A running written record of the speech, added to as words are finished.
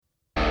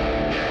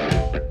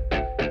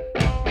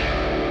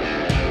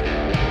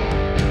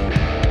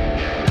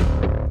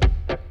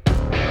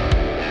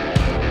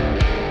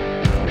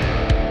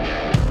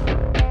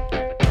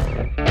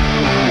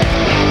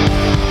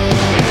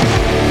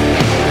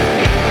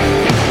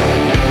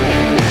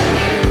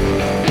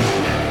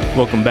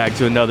Welcome back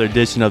to another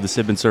edition of the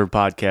Sip and Serve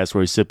podcast,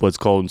 where we sip what's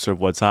cold and serve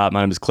what's hot. My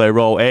name is Clay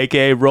Roll,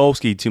 a.k.a.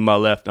 Rolski. To my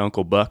left,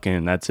 Uncle Buck,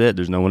 and that's it.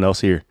 There's no one else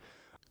here.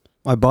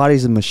 My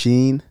body's a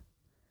machine.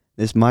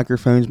 This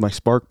microphone's my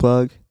spark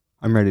plug.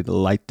 I'm ready to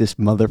light this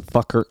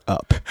motherfucker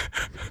up.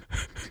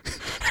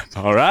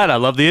 All right, I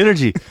love the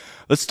energy.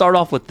 Let's start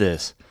off with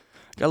this.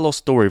 Got a little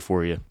story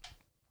for you.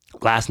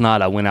 Last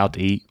night, I went out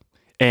to eat,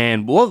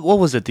 and what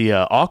was it? The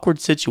awkward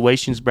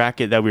situations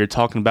bracket that we were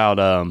talking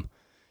about,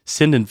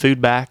 sending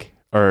food back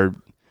or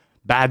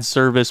bad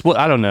service. Well,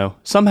 I don't know.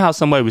 Somehow,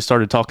 some way, we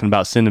started talking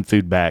about sending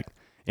food back,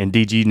 and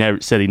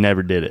DG said he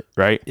never did it,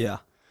 right? Yeah.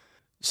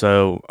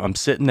 So I'm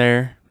sitting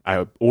there.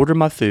 I order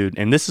my food,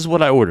 and this is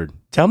what I ordered.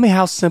 Tell me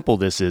how simple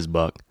this is,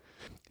 Buck.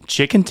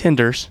 Chicken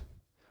tenders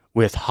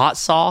with hot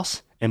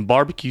sauce and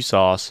barbecue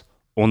sauce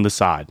on the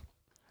side.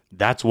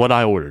 That's what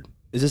I ordered.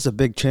 Is this a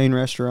big chain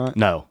restaurant?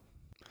 No.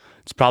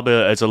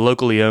 It's a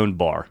locally owned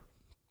bar.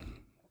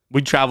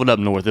 We traveled up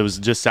north. It was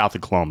just south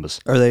of Columbus.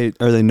 Are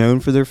they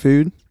known for their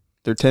food?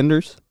 Their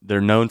tenders?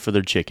 They're known for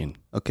their chicken.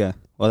 Okay.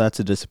 Well,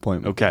 that's a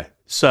disappointment. Okay.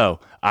 So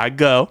I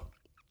go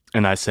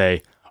and I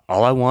say,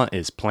 all I want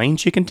is plain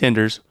chicken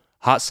tenders,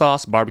 hot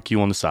sauce, barbecue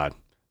on the side.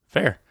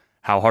 Fair.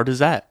 How hard is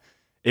that?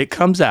 It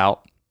comes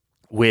out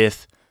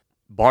with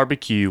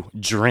barbecue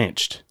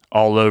drenched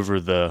all over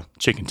the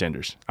chicken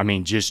tenders. I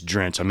mean, just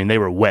drenched. I mean, they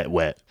were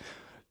wet.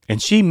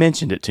 And she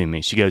mentioned it to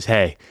me. She goes,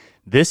 hey,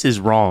 this is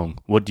wrong.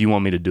 What do you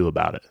want me to do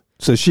about it?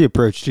 So she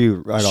approached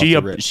you right off the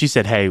rip. She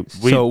said, hey,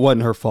 so it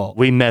wasn't her fault.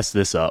 We messed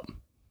this up.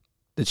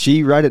 Did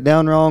she write it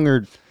down wrong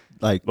or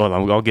like? Well,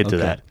 I'll get to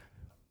that.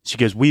 She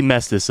goes, we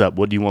messed this up.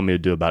 What do you want me to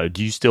do about it?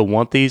 Do you still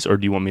want these, or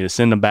do you want me to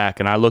send them back?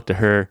 And I looked at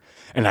her,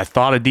 and I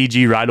thought of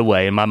DG right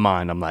away in my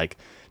mind. I'm like,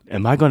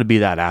 am I going to be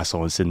that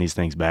asshole and send these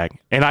things back?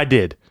 And I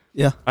did.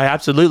 Yeah. I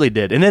absolutely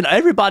did. And then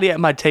everybody at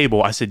my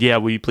table, I said, yeah,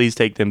 will you please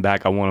take them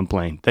back? I want them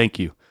plain. Thank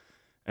you.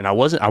 And I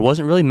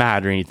wasn't really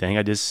mad or anything.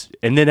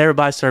 And then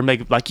everybody started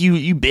making, like,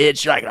 you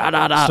bitch, like,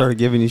 Started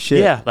giving you shit.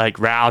 Yeah, like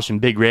Roush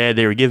and Big Red,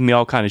 they were giving me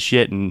all kind of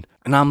shit. And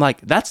I'm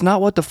like, that's not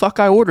what the fuck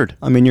I ordered.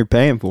 I mean, you're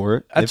paying for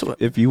it.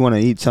 If you want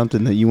to eat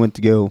something that you went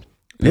to go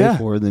pay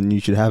for, then you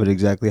should have it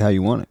exactly how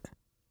you want it.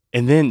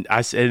 And then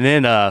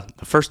the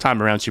first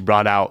time around, she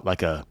brought out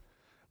like a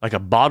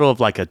bottle of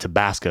like a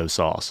Tabasco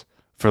sauce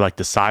for like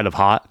the side of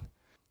hot.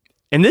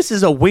 And this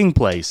is a wing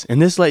place. And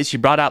this lady, she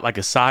brought out like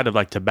a side of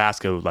like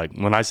Tabasco. Like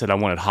when I said I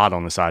wanted hot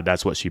on the side,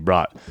 that's what she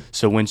brought.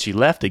 So when she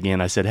left again,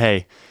 I said,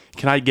 hey,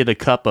 can I get a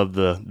cup of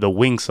the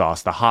wing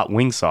sauce, the hot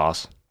wing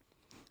sauce?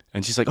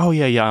 And she's like, oh,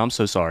 yeah, I'm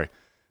so sorry.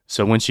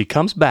 So when she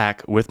comes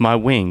back with my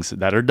wings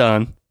that are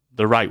done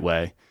the right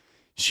way,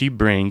 she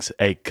brings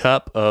a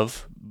cup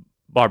of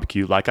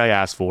barbecue like I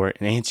asked for,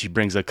 and she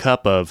brings a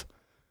cup of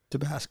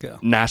Tabasco.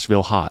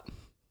 Nashville hot.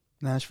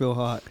 Nashville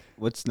hot.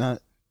 What's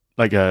not?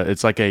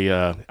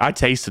 I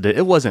tasted it.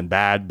 It wasn't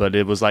bad, but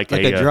it was like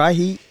a dry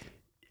heat?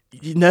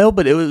 No,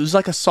 but it was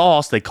like a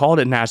sauce. They called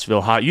it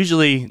Nashville hot.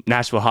 Usually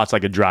Nashville hot's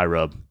like a dry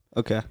rub.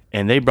 Okay.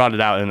 And they brought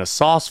it out in a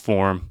sauce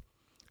form,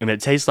 and it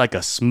tastes like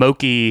a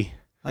smoky...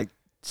 like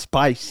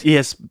spice.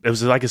 Yes, it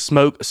was like a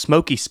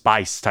smoky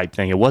spice type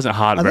thing. It wasn't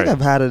hot. I think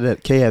I've had it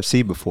at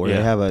KFC before. Yeah.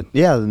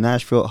 They have the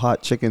Nashville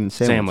hot chicken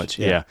sandwich.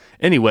 Yeah.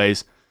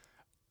 Anyways,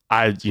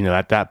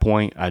 at that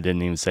point, I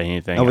didn't even say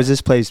anything. Oh, was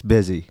this place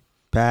busy?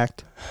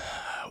 Packed?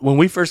 When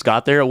we first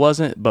got there, it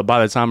wasn't, but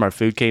by the time our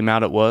food came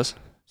out, it was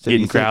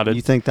getting crowded.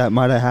 You think that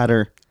might have had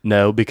her?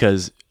 No,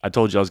 because I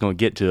told you I was going to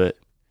get to it.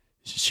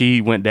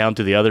 She went down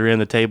to the other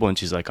end of the table, and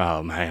she's like,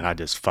 oh, man, I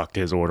just fucked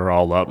his order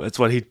all up. That's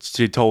what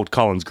she told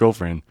Colin's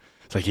girlfriend.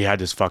 It's like, yeah, I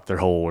just fucked their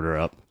whole order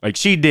up. Like,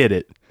 she did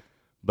it,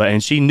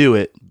 and she knew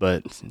it,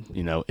 but,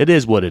 it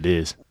is what it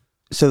is.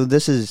 So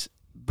this is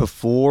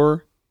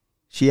before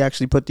she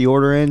actually put the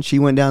order in? She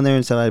went down there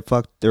and said, I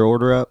fucked their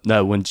order up?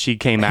 No, when she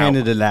came out.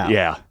 Handed it out?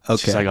 Yeah. Okay.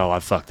 She's like, oh,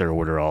 I fucked their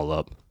order all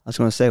up. I was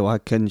going to say, why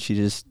couldn't she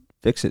just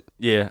fix it?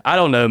 Yeah, I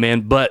don't know,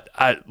 man, but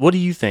what do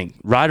you think?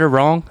 Right or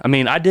wrong? I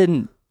mean,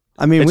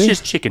 it's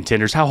just chicken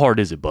tenders. How hard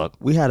is it, Buck?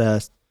 We had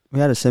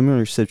a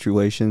similar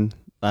situation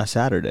last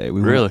Saturday.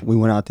 We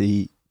went out to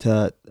eat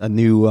to a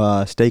new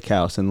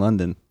steakhouse in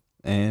London,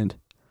 and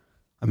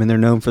I mean, they're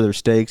known for their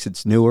steaks.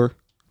 It's newer.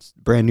 It's a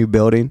brand new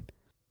building.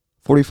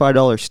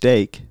 $45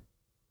 steak.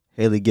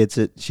 Haley gets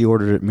it. She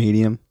ordered it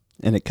medium,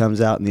 and it comes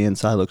out, and the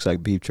inside looks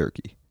like beef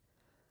jerky.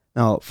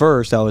 Now, at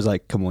first, I was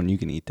like, come on, you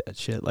can eat that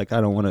shit. Like,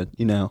 I don't want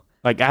to,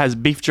 Like, as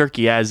beef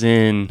jerky as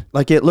in...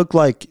 Like, it looked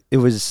like it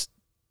was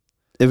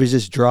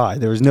just dry.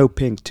 There was no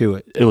pink to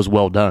it. It was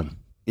well done.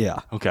 Yeah.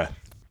 Okay.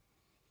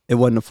 It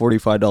wasn't a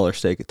 $45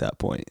 steak at that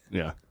point.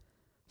 Yeah.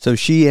 So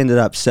she ended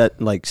up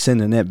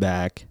sending it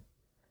back,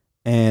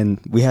 and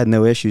we had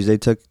no issues. They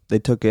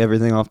took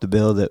everything off the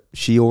bill that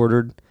she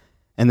ordered,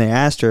 and they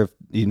asked her if,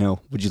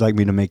 would you like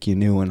me to make you a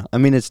new one? I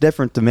mean, it's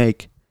different to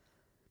make.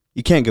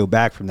 You can't go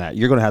back from that.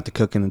 You're going to have to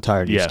cook an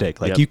entire new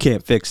steak. Like, you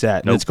can't fix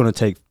that, and it's going to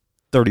take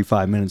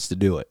 35 minutes to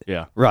do it.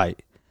 Yeah.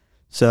 Right.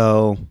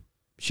 So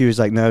she was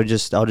like, no,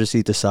 I'll just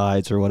eat the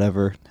sides or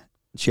whatever.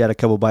 She had a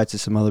couple bites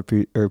of some other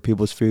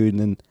people's food, and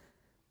then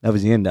that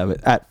was the end of it.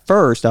 At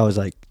first, I was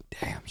like,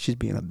 damn, she's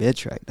being a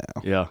bitch right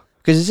now. Yeah.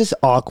 Because it's just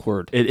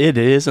awkward. It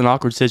is an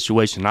awkward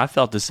situation. I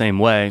felt the same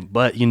way,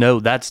 but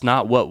that's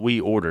not what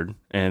we ordered,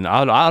 and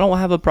I don't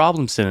have a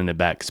problem sending it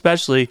back,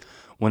 especially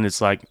when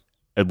it's like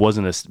it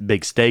wasn't a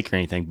big steak or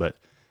anything, but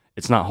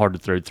it's not hard to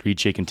throw 3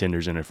 chicken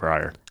tenders in a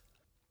fryer.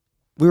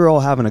 We were all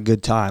having a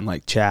good time,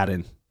 like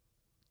chatting,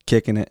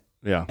 kicking it.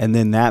 Yeah. And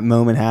then that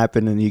moment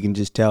happened, and you can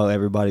just tell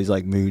everybody's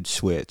like mood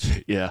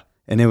switch. Yeah.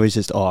 And it was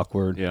just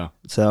awkward. Yeah.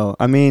 So,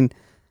 I mean,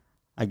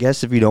 I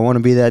guess if you don't want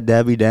to be that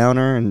Debbie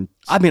Downer and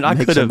I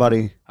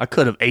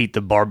could have ate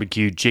the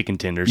barbecued chicken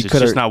tenders. It's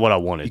just not what I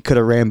wanted. You could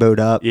have Rambo'd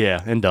up.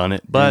 Yeah, and done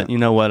it. But you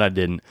know what? I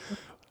didn't.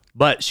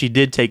 But she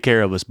did take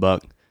care of us,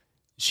 Buck.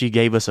 She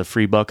gave us a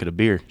free bucket of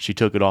beer. She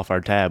took it off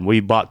our tab. We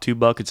bought 2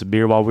 buckets of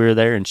beer while we were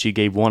there, and she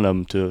gave one of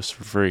them to us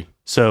for free.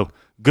 So,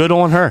 good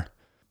on her.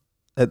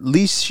 At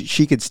least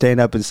she could stand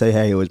up and say,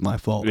 hey, it was my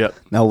fault. Yep.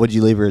 Now, what'd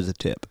you leave her as a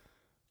tip?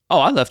 Oh,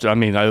 I left her. I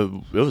mean,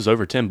 it was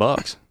over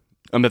 $10.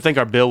 I think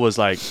our bill was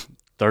like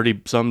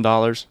 $30-some.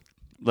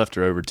 Left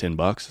her over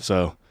 $10.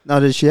 So now,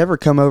 did she ever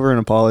come over and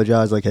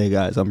apologize? Like, hey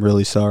guys, I'm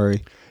really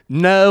sorry.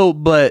 No,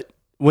 but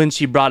when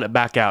she brought it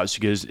back out, she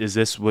goes, "Is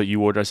this what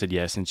you ordered?" I said,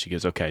 "Yes." And she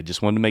goes, "Okay."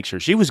 Just wanted to make sure.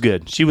 She was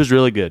good. She was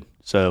really good.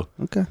 So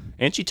okay.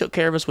 And she took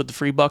care of us with the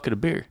free bucket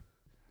of beer.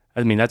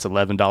 I mean, that's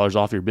 $11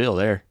 off your bill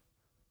there.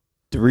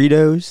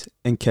 Doritos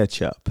and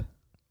ketchup.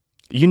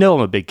 You know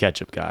I'm a big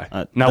ketchup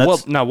guy. Now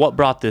what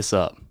brought this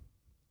up?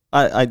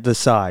 The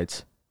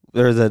sides.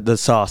 Or the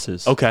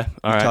sauces. Okay.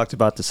 All right. We talked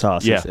about the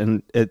sauces. Yeah.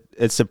 And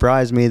it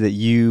surprised me that do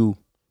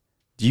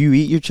you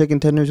eat your chicken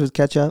tenders with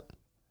ketchup?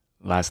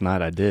 Last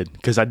night I did,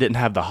 because I didn't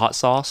have the hot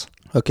sauce.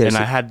 Okay. And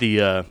I had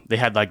they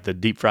had like the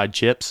deep fried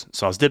chips.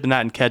 So I was dipping that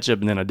in ketchup,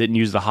 and then I didn't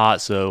use the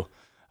hot, so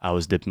I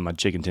was dipping my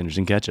chicken tenders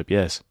in ketchup,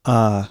 yes.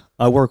 I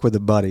work with a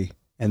buddy,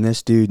 and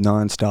this dude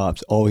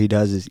nonstops. All he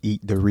does is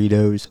eat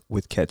Doritos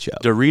with ketchup.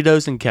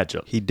 Doritos and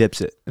ketchup. He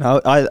dips it.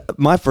 And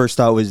my first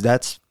thought was,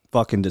 that's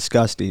fucking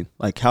disgusting.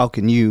 Like, how's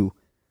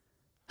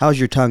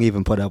your tongue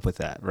even put up with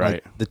that?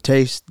 Right. Like, the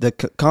taste, the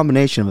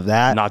combination of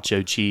that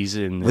nacho cheese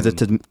with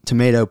a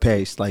tomato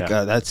paste, like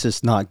that's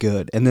just not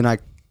good. And then I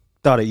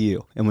thought of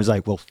you and was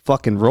like, well,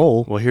 fucking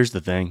roll. Well, here's the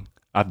thing.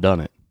 I've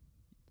done it.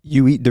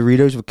 You eat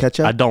Doritos with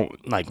ketchup? I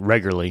don't like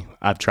regularly.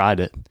 I've tried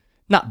it.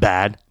 Not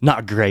bad,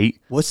 not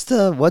great. What's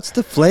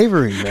the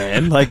flavoring,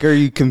 man? Like, are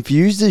you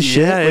confused as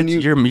shit? Yeah,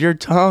 your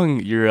tongue,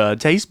 your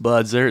taste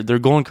buds, they're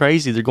going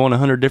crazy. They're going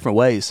 100 different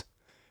ways.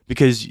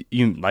 Because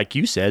like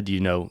you said,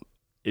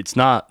 it's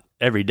not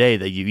every day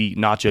that you eat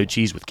nacho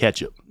cheese with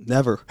ketchup.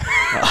 Never.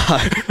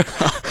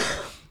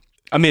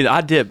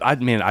 I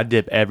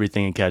dip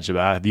everything in ketchup.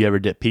 Have you ever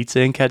dipped pizza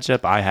in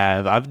ketchup? I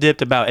have. I've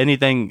dipped about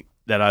anything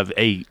that I've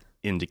ate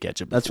into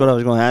ketchup. That's what I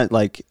was going to ask.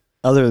 Like,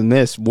 other than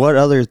this, what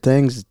other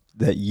things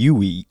that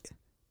you eat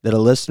that a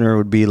listener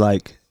would be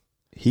like,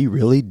 he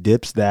really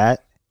dips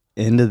that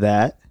into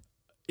that?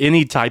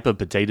 Any type of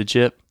potato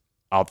chip,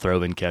 I'll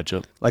throw in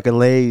ketchup. Like a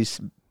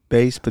Lay's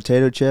base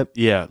potato chip?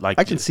 Yeah, like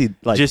I can see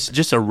like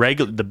just a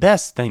regular. The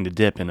best thing to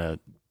dip in a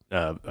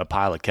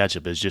pile of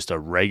ketchup is just a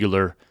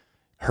regular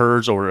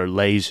Hers or a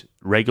Lay's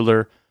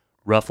regular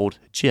ruffled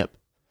chip.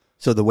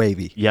 So the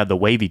wavy. Yeah, the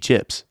wavy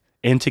chips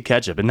into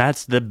ketchup, and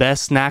that's the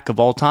best snack of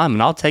all time.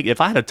 And I'll take, if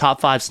I had a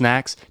top 5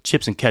 snacks,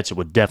 chips and ketchup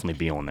would definitely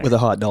be on there. With a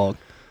hot dog.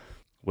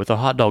 With a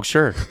hot dog,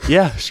 sure.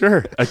 Yeah,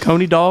 sure. A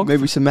Coney dog.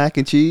 Maybe some mac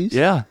and cheese.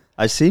 Yeah.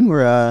 I seen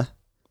where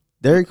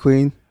Dairy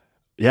Queen.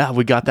 Yeah,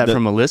 we got that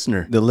from a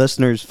listener. The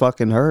listeners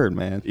fucking heard,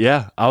 man.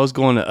 Yeah, I was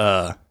going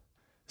to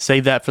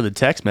save that for the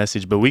text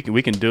message, but we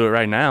can do it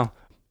right now.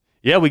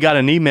 Yeah, we got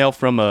an email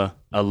from a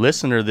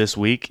listener this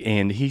week,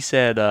 and he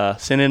said,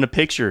 sent in a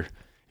picture.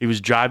 He was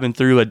driving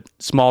through a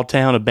small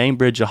town of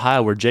Bainbridge,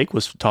 Ohio, where Jake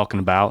was talking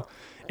about,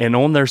 and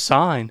on their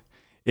sign,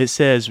 it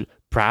says,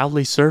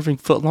 proudly serving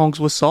footlongs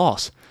with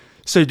sauce.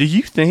 So do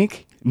you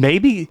think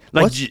maybe,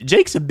 like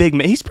Jake's a big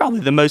man, he's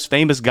probably the most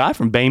famous guy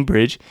from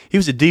Bainbridge. He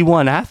was a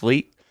D1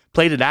 athlete,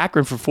 played at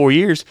Akron for 4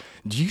 years.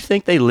 Do you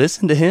think they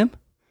listened to him?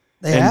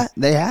 They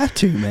have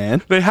to,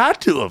 man. They had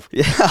to have.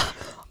 Yeah.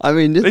 I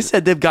mean, they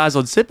said them guys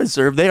on Sip and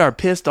Serve, they are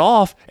pissed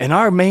off, and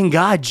our main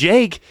guy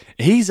Jake,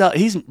 he's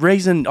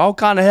raising all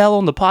kind of hell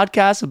on the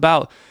podcast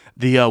about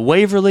the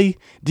Waverly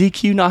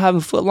DQ not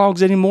having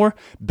footlongs anymore.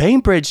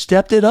 Bainbridge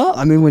stepped it up.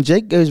 I mean, when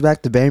Jake goes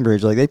back to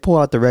Bainbridge, like, they pull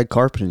out the red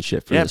carpet and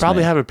shit for this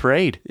probably man. have a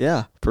parade.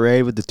 Yeah,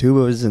 parade with the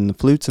tubas and the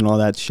flutes and all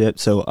that shit.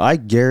 So I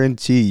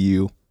guarantee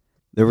you,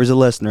 there was a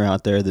listener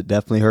out there that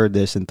definitely heard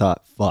this and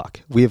thought,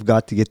 "Fuck, we have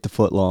got to get the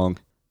footlong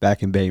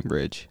back in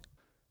Bainbridge,"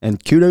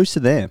 and kudos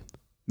to them.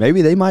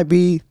 Maybe they might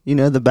be, the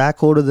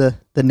backhold of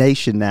the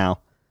nation now.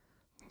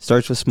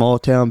 Starts with small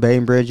town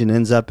Bainbridge and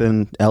ends up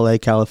in L.A.,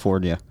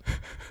 California.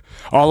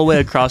 All the way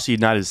across the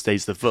United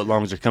States, the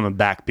footlongs are coming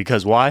back.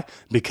 Because why?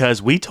 Because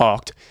we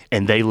talked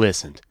and they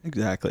listened.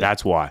 Exactly.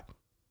 That's why.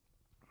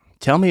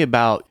 Tell me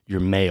about your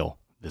mail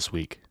this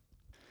week.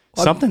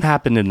 Something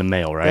happened in the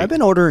mail, right? Yeah, I've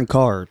been ordering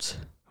cards.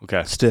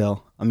 Okay.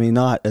 Still. I mean,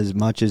 not as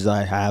much as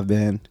I have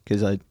been,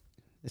 because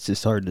it's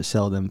just hard to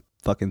sell them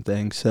fucking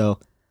things. So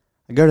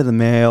I go to the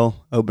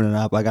mail, open it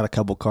up. I got a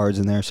couple cards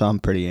in there, so I'm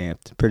pretty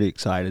amped, pretty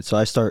excited. So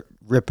I start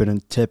ripping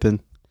and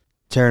tipping,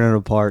 tearing it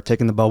apart,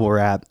 taking the bubble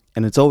wrap.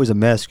 And it's always a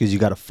mess because you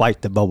got to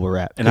fight the bubble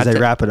wrap because they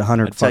wrap it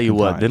 100 fucking times. I tell you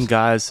what, them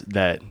guys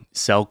that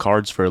sell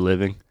cards for a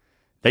living,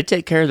 they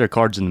take care of their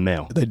cards in the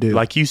mail. They do.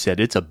 Like you said,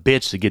 it's a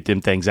bitch to get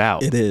them things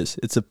out. It is.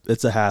 It's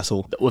a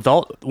hassle.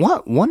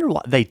 Wonder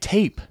why they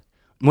tape.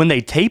 When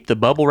they tape the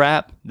bubble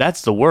wrap,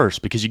 that's the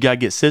worst because you got to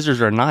get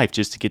scissors or a knife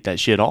just to get that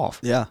shit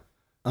off. Yeah.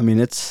 I mean,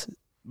 it's...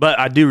 But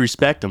I do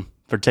respect them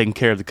for taking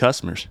care of the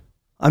customers.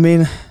 I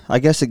mean, I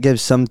guess it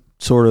gives some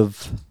sort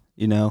of,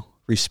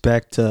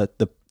 respect to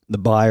the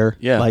buyer.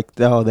 Yeah. Like,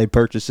 oh, they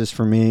purchased this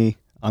for me.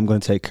 I'm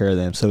going to take care of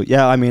them. So,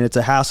 yeah, I mean, it's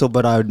a hassle,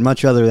 but I would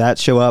much rather that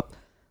show up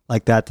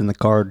like that than the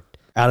card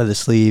out of the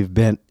sleeve,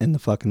 bent in the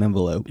fucking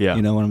envelope. Yeah.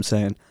 You know what I'm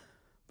saying?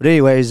 But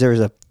anyways, there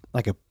was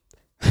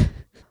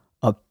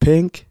a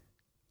pink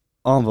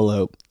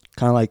envelope,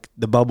 kind of like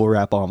the bubble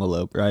wrap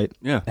envelope, right?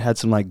 Yeah. It had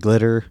some like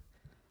glitter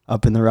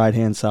up in the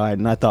right-hand side,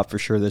 and I thought for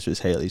sure this was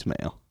Haley's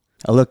mail.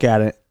 I look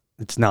at it.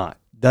 It's not.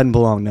 Doesn't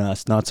belong to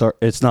us.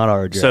 It's not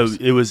our address. So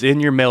it was in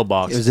your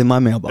mailbox. It was in my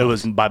mailbox. It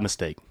was by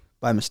mistake.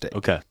 By mistake.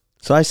 Okay.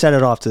 So I set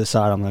it off to the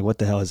side. I'm like, what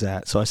the hell is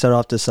that? So I set it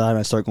off to the side, and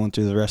I start going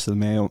through the rest of the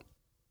mail.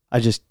 I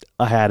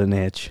had an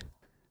itch.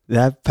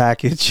 That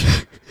package,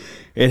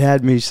 it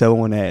had me so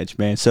on edge,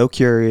 man. So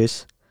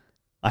curious.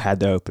 I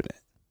had to open it.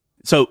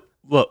 So,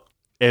 look,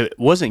 it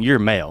wasn't your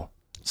mail.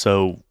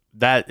 So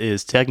that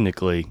is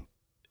technically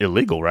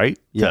illegal, right?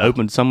 Yeah. To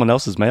open someone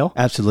else's mail?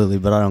 Absolutely,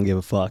 but I don't give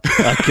a fuck.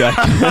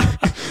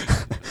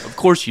 Of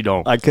course you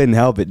don't. I couldn't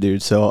help it,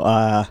 dude. So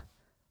I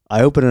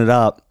open it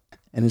up,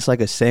 and it's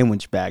like a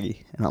sandwich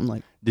baggie, and I'm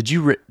like, did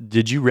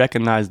you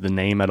recognize the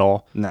name at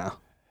all? No.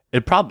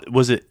 It probably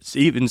was it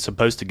even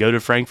supposed to go to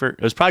Frankfort?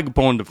 It was probably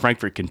going to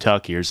Frankfort,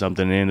 Kentucky, or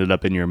something, and ended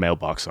up in your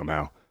mailbox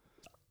somehow.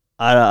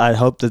 I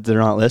hope that they're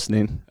not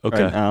listening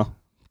right now.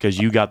 Because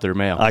you got their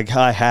mail.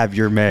 I have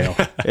your mail,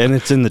 and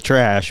it's in the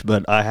trash,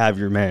 but I have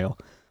your mail.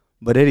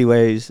 But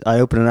anyways, I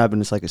open it up,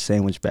 and it's like a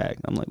sandwich bag.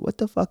 I'm like, what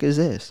the fuck is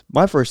this?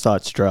 My first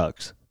thought's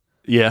drugs.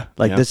 Yeah.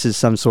 This is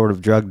some sort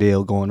of drug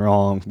deal going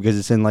wrong because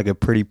it's in like a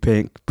pretty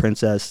pink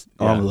princess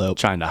envelope.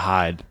 Trying to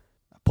hide.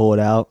 I pull it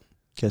out.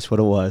 Guess what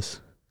it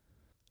was?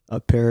 A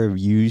pair of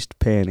used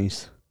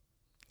panties.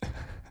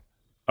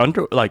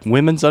 Like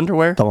women's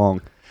underwear?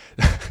 Thong.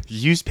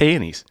 Used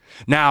panties.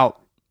 Now,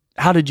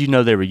 how did you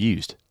know they were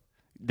used?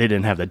 They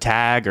didn't have the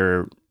tag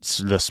or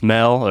the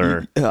smell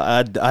or...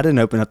 I didn't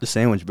open up the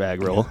sandwich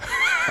bag roll.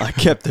 I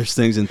kept those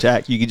things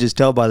intact. You could just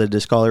tell by the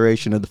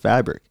discoloration of the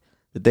fabric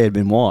that they had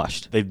been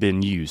washed. They've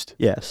been used.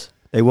 Yes.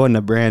 They wasn't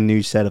a brand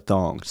new set of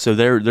thongs. So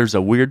there's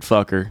a weird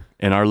fucker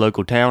in our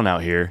local town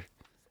out here.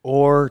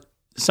 Or...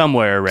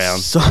 somewhere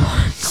around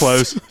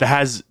close that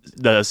has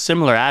the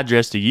similar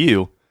address to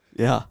you.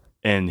 Yeah.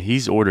 And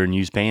he's ordering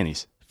used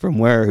panties. From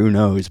where? Who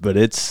knows? But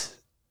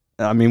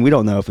we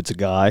don't know if it's a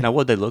guy. Now,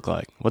 what'd they look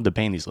like? What'd the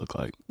panties look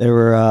like? They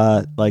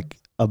were like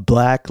a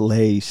black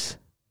lace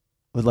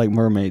with like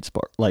mermaid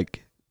spark,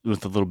 like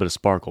with a little bit of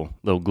sparkle,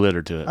 a little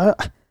glitter to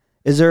it.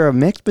 Is there a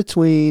mix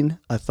between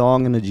a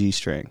thong and a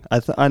G-string?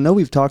 I know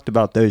we've talked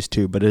about those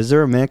two, but is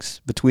there a mix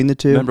between the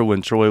two? Remember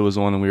when Troy was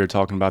on and we were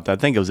talking about that?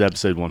 I think it was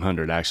episode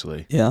 100,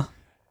 actually. Yeah.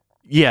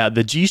 Yeah,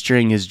 the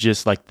G-string is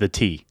just like the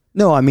T.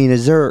 No, I mean,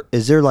 is there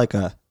like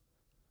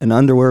an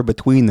underwear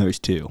between those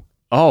two?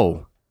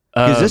 Oh.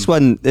 Because this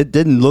one, it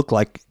didn't look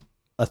like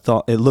a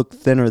thong. It looked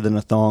thinner than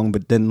a thong,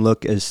 but didn't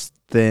look as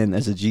thin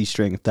as a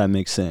G-string, if that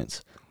makes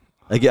sense.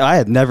 Like, I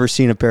had never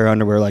seen a pair of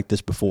underwear like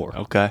this before.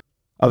 Okay.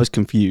 I was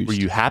confused. Were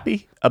you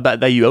happy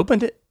about that you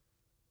opened it?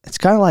 It's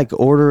kind of like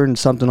ordering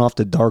something off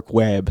the dark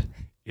web.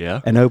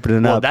 Yeah. And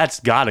opening up. Well, that's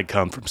got to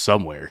come from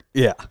somewhere.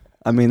 Yeah.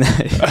 I mean,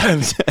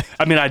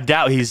 I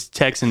doubt he's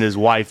texting his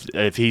wife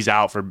if he's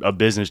out for a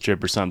business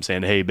trip or something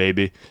saying, hey,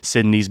 baby,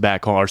 Sydney's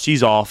back home. Or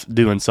she's off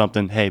doing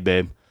something. Hey,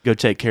 babe, go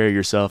take care of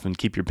yourself and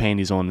keep your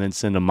panties on and then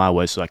send them my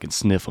way so I can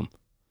sniff them.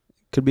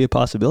 Could be a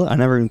possibility. I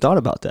never even thought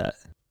about that.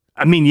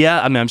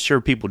 I'm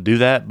sure people do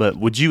that. But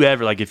would you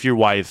ever, like if your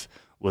wife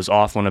was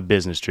off on a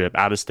business trip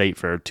out of state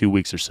for 2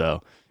 weeks or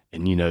so,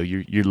 and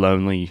you're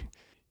lonely,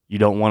 you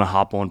don't want to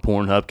hop on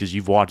Pornhub because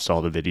you've watched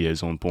all the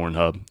videos on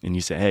Pornhub, and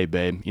you say, hey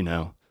babe,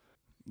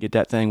 get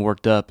that thing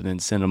worked up and then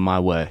send them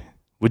my way.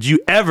 Would you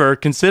ever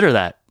consider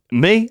that?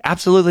 Me?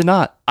 Absolutely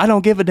not. I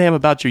don't give a damn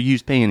about your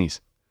used panties.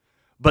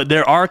 But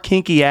there are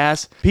kinky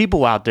ass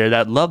people out there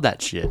that love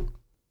that shit.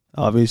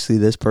 Obviously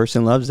this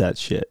person loves that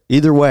shit.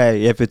 Either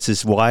way, if it's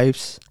his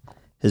wife's,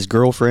 his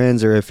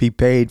girlfriend's, or if he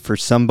paid for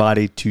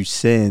somebody to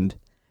send.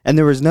 And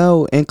there was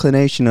no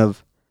inclination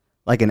of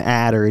like an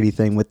ad or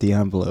anything with the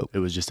envelope. It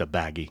was just a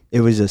baggie.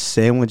 It was a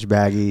sandwich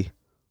baggie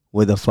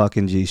with a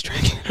fucking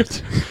G-string in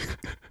it.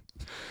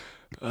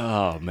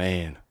 Oh,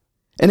 man.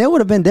 And it would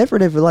have been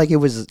different if it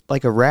was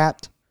like a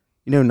wrapped,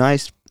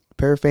 nice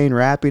paraffin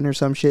wrapping or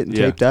some shit and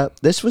taped up.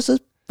 This was a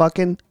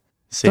fucking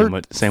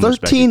sandwich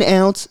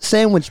 13-ounce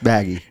sandwich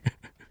baggie.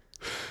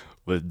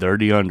 With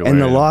dirty underwear. And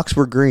the locks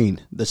were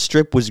green. The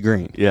strip was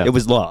green. Yeah. It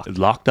was locked.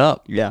 Locked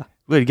up. Yeah.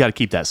 Well, you got to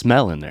keep that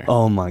smell in there.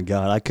 Oh my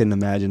God, I couldn't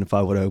imagine if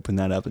I would have opened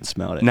that up and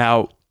smelled it.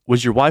 Now,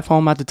 was your wife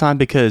home at the time?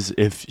 Because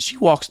if she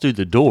walks through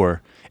the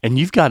door and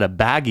you've got a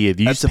baggie of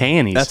used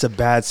panties, that's a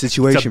bad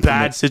situation. It's a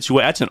bad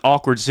situation. That's an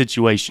awkward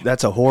situation.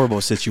 That's a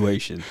horrible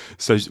situation.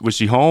 So was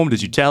she home?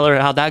 Did you tell her?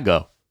 How'd that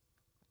go?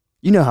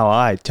 You know how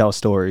I tell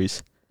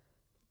stories.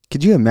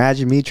 Could you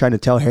imagine me trying to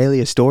tell Haley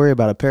a story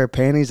about a pair of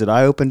panties that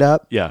I opened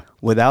up? Yeah.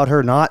 Without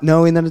her not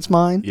knowing that it's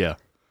mine? Yeah.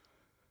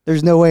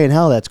 There's no way in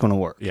hell that's going to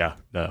work. Yeah.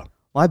 No.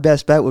 My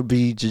best bet would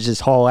be to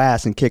just haul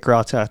ass and kick her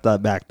outside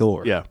that back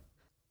door. Yeah.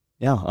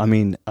 Yeah. I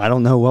mean, I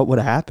don't know what would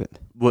have happened.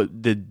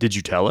 What did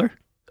you tell her?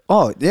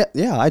 Oh,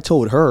 yeah. I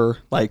told her,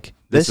 like,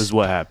 this is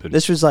what happened.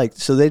 This was like,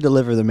 so they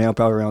deliver the mail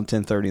probably around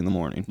 10:30 in the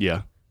morning.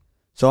 Yeah.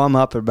 So I'm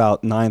up at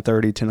about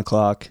 9:30, 10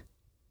 o'clock.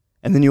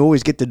 And then you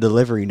always get the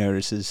delivery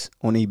notices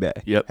on eBay.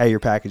 Yep. Hey, your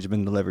package has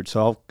been delivered. So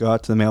I'll go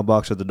out to the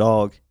mailbox with the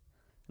dog.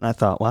 And I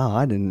thought, wow,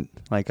 I didn't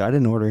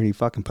order any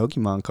fucking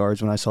Pokemon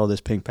cards when I saw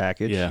this pink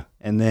package. Yeah.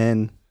 And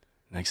then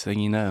next thing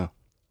you know.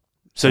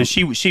 So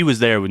she was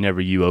there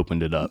whenever you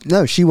opened it up.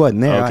 No, she wasn't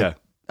there. Okay.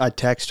 I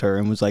texted her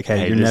and was like,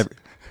 hey, you're never.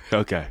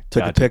 Okay.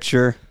 Took a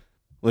picture.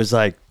 Was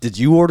like, did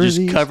you order these?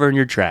 Just covering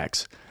your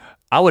tracks.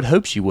 I would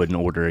hope she wouldn't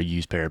order a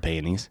used pair of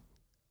panties.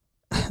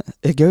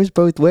 It goes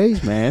both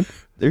ways, man.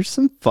 There's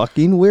some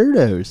fucking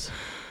weirdos.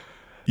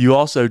 You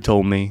also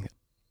told me,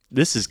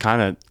 this is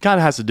kind of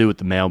has to do with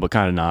the mail, but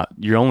kind of not,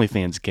 your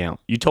OnlyFans account.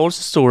 You told us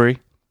a story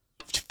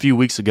a few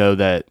weeks ago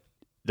that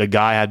the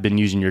guy had been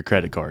using your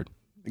credit card.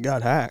 It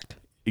got hacked.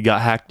 It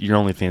got hacked, your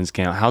OnlyFans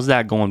account. How's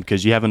that going?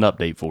 Because you have an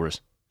update for us.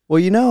 Well,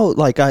 you know,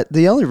 like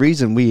the only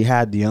reason we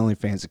had the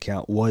OnlyFans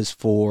account was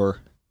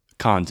for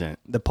content.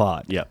 The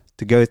pod. Yep.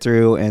 To go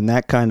through, and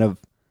that kind of,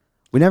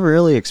 we never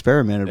really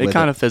experimented with it. It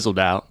kind of fizzled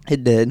out.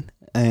 It did.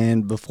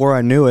 And before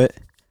I knew it,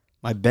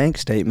 my bank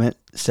statement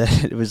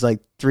said it was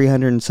like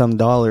 $300 and some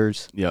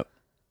Yep.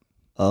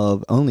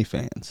 of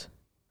OnlyFans.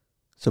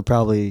 So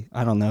probably,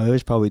 I don't know, it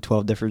was probably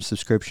 12 different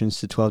subscriptions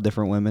to 12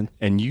 different women.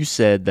 And you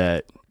said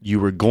that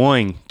you were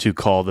going to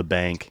call the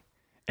bank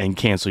and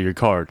cancel your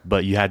card,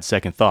 but you had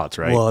second thoughts,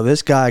 right? Well,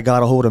 this guy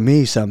got a hold of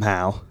me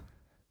somehow.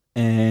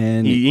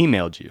 And he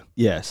emailed you.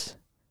 Yes.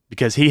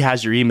 Because he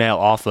has your email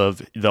off of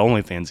the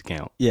OnlyFans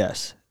account.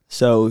 Yes.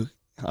 So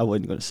I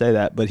wasn't going to say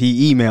that, but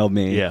he emailed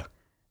me. Yeah.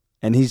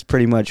 And he's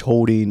pretty much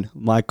holding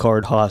my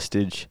card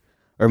hostage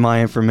or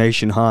my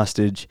information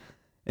hostage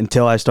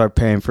until I start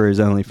paying for his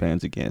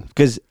OnlyFans again.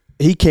 Because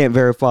he can't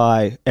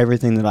verify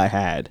everything that I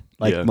had,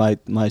 like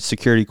my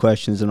security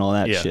questions and all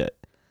that shit.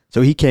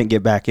 So he can't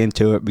get back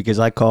into it because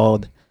I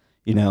called,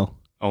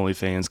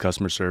 OnlyFans,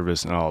 customer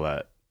service, and all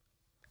that.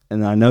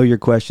 And I know your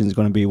question is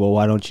going to be, well,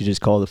 why don't you just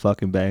call the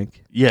fucking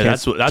bank? Yeah,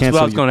 that's what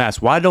I was going to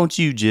ask. Why don't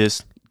you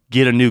just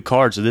get a new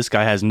card so this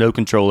guy has no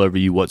control over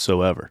you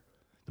whatsoever?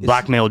 The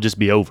blackmail will just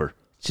be over.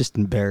 It's just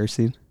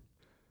embarrassing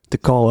to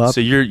call up.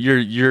 So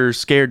you're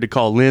scared to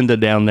call Linda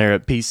down there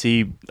at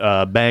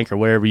PC Bank or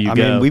wherever you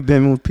go. I mean, we've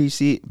been with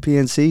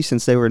PNC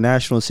since they were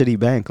National City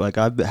Bank. Like,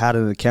 I've had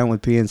an account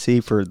with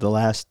PNC for the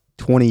last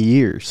 20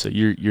 years. So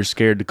you're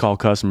scared to call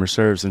customer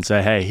service and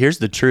say, hey, here's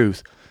the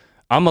truth.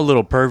 I'm a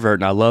little pervert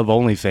and I love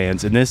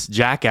OnlyFans, and this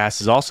jackass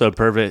is also a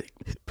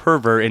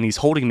pervert and he's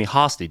holding me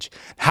hostage.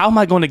 How am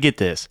I going to get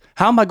this?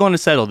 How am I going to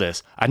settle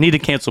this? I need to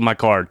cancel my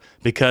card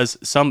because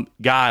some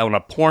guy on a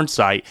porn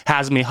site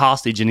has me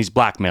hostage and he's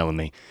blackmailing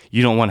me.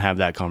 You don't want to have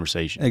that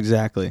conversation.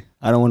 Exactly.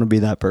 I don't want to be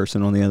that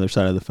person on the other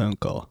side of the phone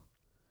call.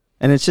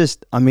 And it's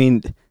just, I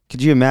mean,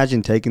 could you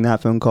imagine taking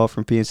that phone call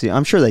from PNC?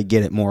 I'm sure they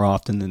get it more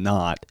often than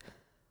not.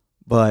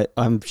 But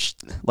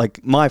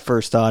like, my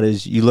first thought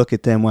is you look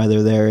at them while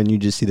they're there and you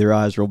just see their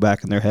eyes roll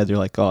back in their head. They're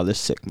like, oh, this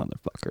sick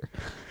motherfucker.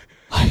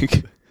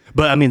 Like,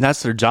 but I mean,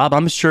 that's their job.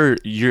 I'm sure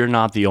you're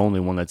not the only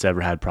one that's ever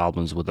had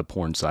problems with a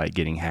porn site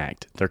getting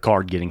hacked, their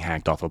card getting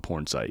hacked off a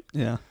porn site.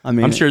 Yeah. I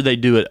mean, I'm sure they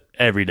do it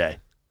every day.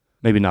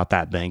 Maybe not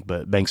that bank,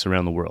 but banks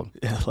around the world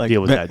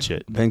deal with that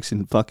shit. Banks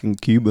in fucking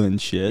Cuba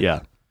and shit.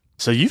 Yeah.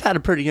 So you've had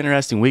a pretty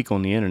interesting week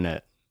on the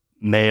internet.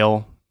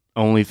 Mail,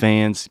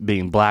 OnlyFans,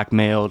 being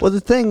blackmailed. Well, the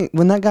thing,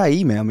 when that guy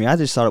emailed me, I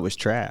just thought it was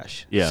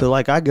trash. Yeah. So,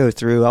 like, I go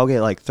through, I'll get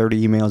like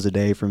 30 emails a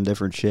day from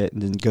different shit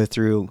and then go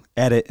through,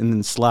 edit, and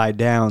then slide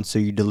down so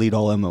you delete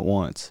all of them at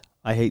once.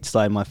 I hate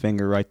sliding my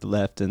finger right to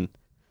left and,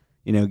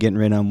 getting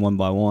rid of them one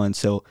by one.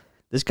 So,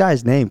 this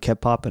guy's name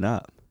kept popping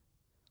up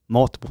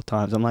multiple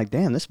times. I'm like,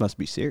 damn, this must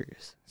be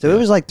serious. So, It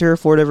was like 3 or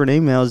 4 different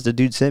emails the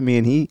dude sent me,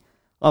 and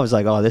I was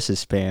like, oh, this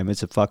is spam.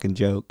 It's a fucking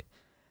joke.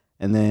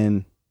 And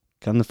then,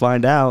 come to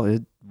find out,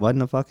 it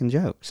wasn't a fucking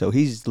joke. So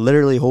he's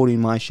literally holding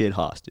my shit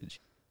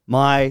hostage.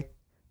 My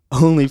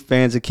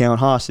OnlyFans account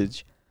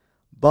hostage.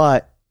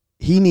 But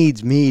he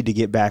needs me to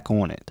get back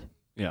on it.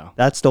 Yeah.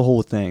 That's the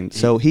whole thing.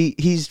 So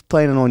he's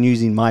planning on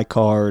using my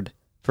card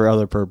for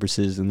other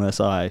purposes unless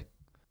I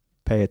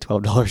pay a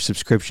 $12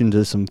 subscription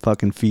to some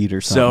fucking feed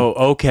or something. So,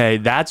 okay,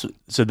 that's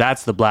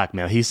the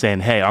blackmail. He's saying,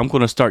 hey, I'm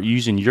going to start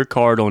using your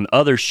card on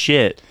other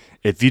shit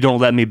if you don't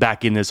let me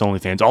back in this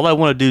OnlyFans. All I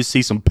want to do is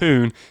see some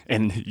poon,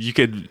 and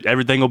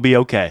everything will be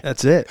okay.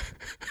 That's it.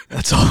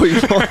 That's all he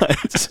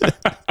wants.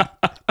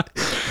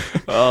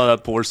 Oh,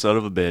 that poor son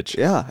of a bitch.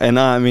 Yeah, and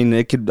I mean,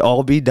 it could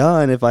all be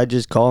done if I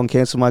just call and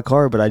cancel my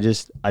card, but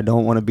I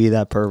don't want to be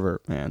that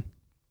pervert, man.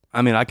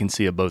 I mean, I can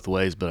see it both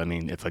ways, but I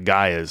mean, if a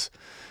guy is,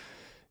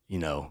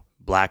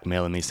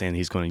 blackmailing me saying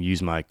he's going to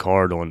use my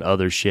card on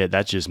other shit,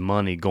 that's just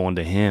money going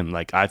to him.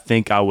 Like, I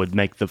think I would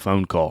make the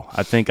phone call.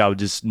 I think I would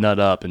just nut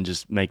up and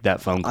just make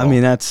that phone call. I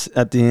mean, that's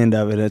at the end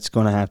of it, it's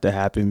going to have to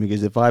happen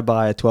because if I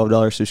buy a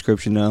 $12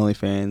 subscription to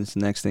OnlyFans, the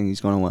next thing he's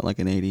going to want like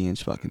an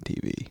 80-inch fucking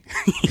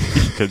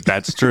TV.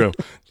 That's true.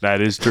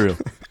 That is true.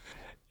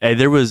 Hey,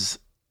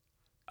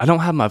 I don't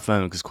have my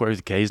phone because Corey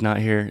the K's not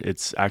here.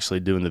 It's actually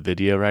doing the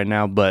video right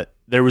now, but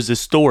there was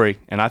this story,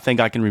 and I think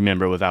I can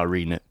remember it without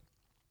reading it.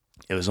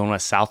 It was on a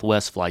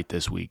Southwest flight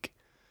this week,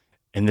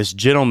 and this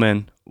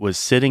gentleman was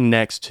sitting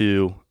next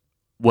to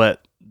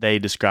what they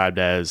described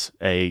as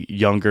a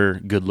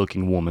younger,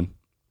 good-looking woman,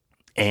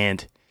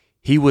 and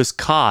he was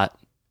caught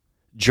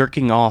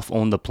jerking off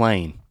on the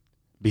plane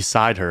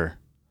beside her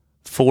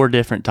 4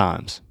 different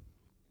times.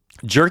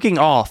 Jerking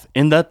off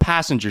in the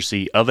passenger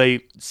seat of a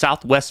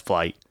Southwest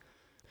flight.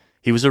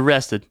 He was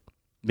arrested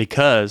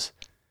because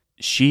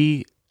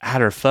she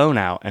had her phone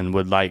out and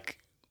would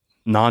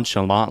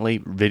nonchalantly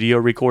video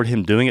record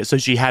him doing it, so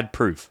she had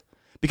proof.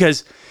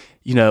 Because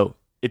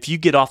if you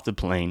get off the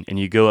plane and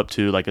you go up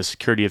to like a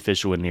security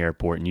official in the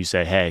airport and you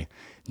say, hey,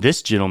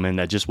 this gentleman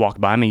that just walked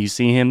by me, you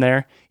see him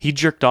there, he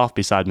jerked off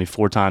beside me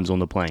 4 times on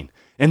the plane.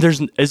 And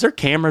is there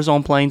cameras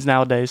on planes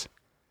nowadays?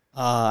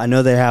 I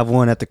know they have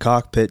one at the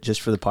cockpit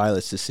just for the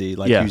pilots to see,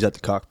 who's at the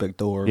cockpit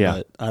door,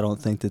 but I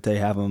don't think that they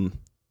have them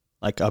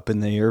up in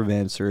the air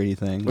vents or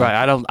anything.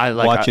 Right,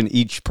 watching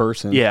each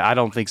person. Yeah, I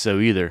don't think so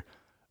either.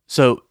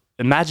 So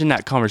imagine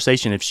that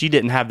conversation. If she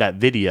didn't have that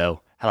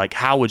video,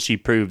 how would she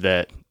prove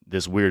that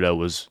this weirdo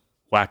was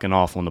whacking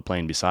off on the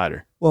plane beside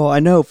her? Well, I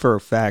know for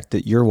a fact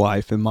that your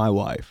wife and my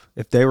wife,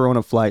 if they were on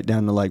a flight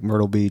down to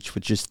Myrtle Beach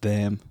with just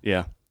them,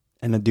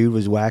 and the dude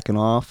was whacking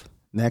off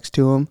next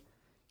to him,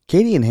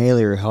 Katie and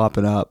Haley are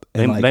hopping up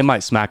and they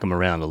might smack him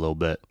around a little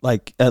bit.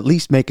 At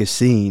least make a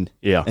scene,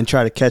 and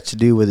try to catch the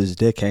dude with his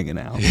dick hanging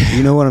out.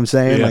 You know what I'm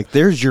saying? Yeah.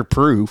 There's your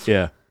proof.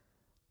 Yeah.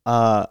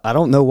 I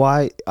don't know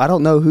why. I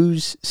don't know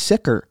who's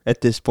sicker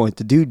at this point,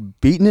 the dude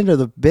beating it or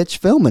the bitch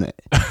filming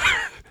it.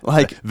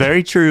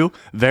 Very true.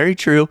 Very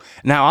true.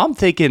 Now I'm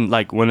thinking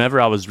whenever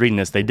I was reading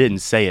this, they didn't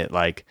say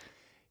it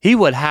he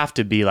would have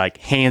to be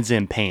hands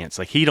in pants.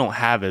 He don't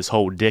have his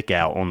whole dick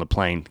out on the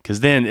plane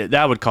because then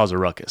that would cause a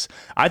ruckus.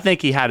 I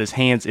think he had his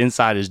hands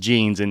inside his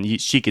jeans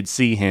and she could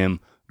see him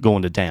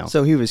going to town.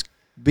 So he was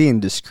being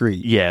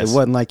discreet. Yes. It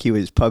wasn't like he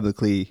was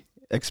publicly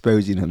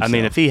exposing himself. I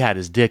mean, if he had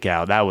his dick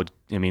out, that would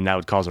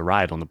cause a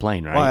riot on the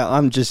plane, right? Well,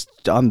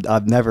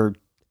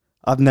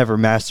 I've never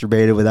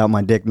masturbated without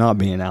my dick not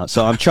being out.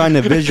 So I'm trying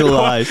to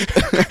visualize.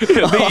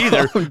 Me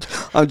either.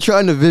 I'm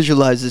trying to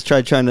visualize this,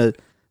 trying to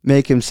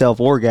make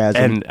himself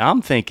orgasm. And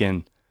I'm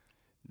thinking,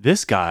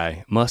 this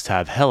guy must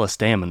have hella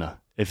stamina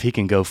if he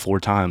can go 4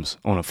 times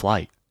on a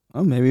flight.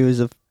 Oh, maybe it was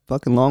a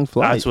fucking long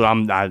flight. That's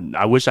what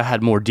I wish I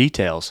had more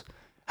details.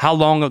 How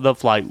long of the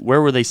flight?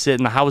 Where were they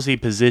sitting? How was he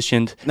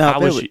positioned?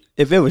 Now,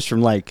 if it was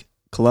from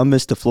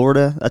Columbus to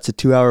Florida, that's a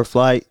 2-hour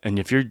flight. And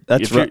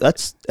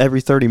that's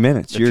every 30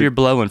 minutes. If you're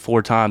blowing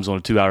 4 times on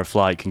a 2-hour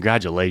flight,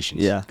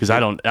 congratulations. Yeah. Because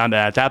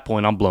at that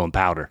point, I'm blowing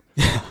powder.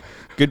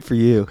 Good for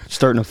you.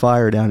 Starting a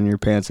fire down in your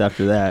pants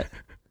after that.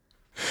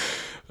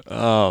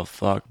 Oh,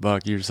 fuck,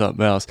 Buck, you're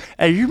something else.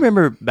 Hey, you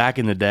remember back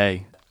in the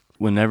day,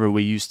 whenever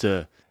we used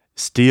to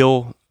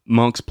steal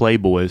Monk's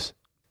Playboys,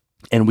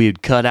 and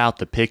we'd cut out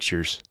the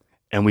pictures,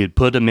 and we'd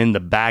put them in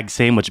the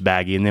sandwich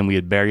baggie, and then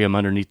we'd bury them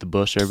underneath the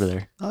bush over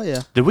there? Oh,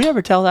 yeah. Did we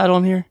ever tell that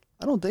on here?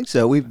 I don't think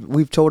so.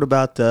 We've told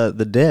about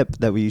the dip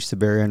that we used to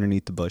bury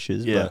underneath the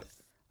bushes. Yeah. But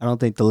I don't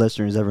think the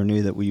listeners ever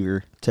knew that we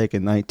were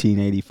taking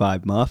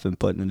 1985 Muff and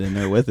putting it in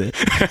there with it.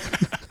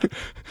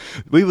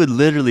 We would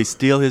literally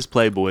steal his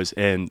Playboys,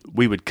 and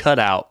we would cut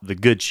out the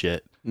good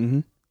shit,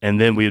 and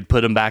then we would put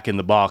them back in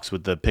the box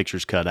with the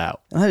pictures cut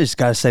out. I just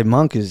gotta say,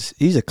 Monk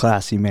he's a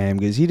classy man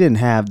because he didn't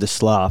have the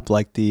slop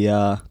like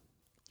the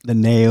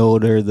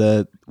nailed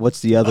or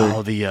what's the other?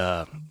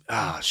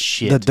 Oh,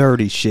 shit, the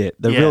dirty shit.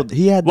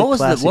 He had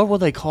what were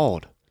they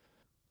called?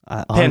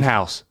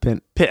 Penthouse.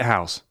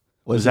 Penthouse.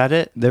 Was that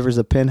it? There was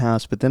a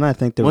penthouse, but then I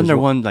think there wasn't there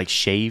one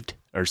shaved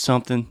or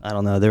something? I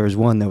don't know. There was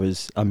one that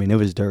was. I mean, it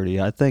was dirty.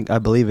 I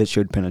believe it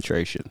showed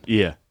penetration.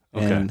 Yeah.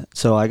 Okay. And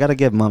so I got to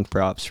give Monk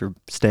props for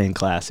staying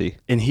classy.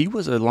 And he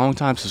was a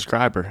longtime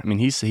subscriber. I mean,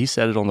 he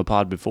said it on the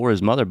pod before.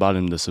 His mother bought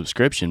him the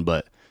subscription.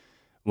 But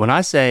when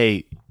I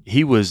say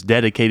he was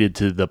dedicated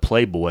to the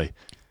Playboy,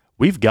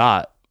 we've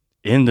got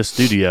in the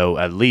studio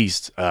at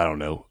least, I don't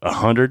know,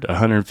 100,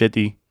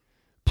 150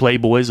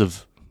 Playboys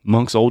of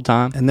Monk's old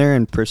time. And they're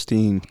in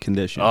pristine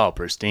condition. Oh,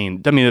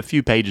 pristine. I mean, a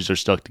few pages are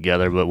stuck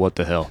together, but what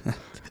the hell?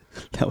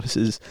 That was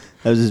his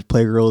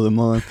Playgirl of the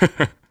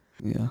month.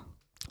 Yeah.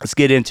 Let's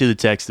get into the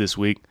text this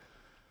week.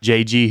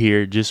 JG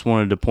here just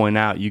wanted to point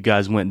out you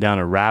guys went down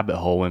a rabbit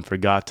hole and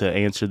forgot to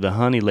answer the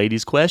honey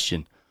lady's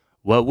question.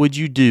 What would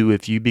you do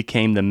if you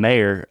became the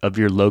mayor of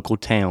your local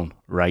town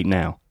right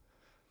now?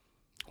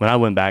 when I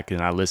went back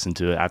and I listened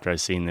to it after I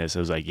seen this, I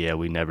was like, yeah,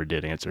 we never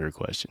did answer her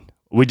question.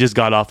 We just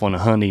got off on a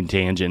hunting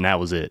tangent, and that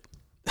was it.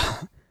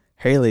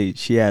 Haley,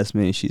 she asked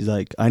me, she's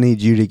like, I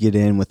need you to get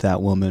in with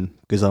that woman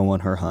because I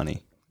want her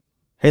honey.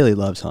 Haley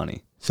loves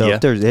honey. So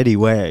if there's any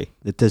way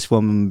that this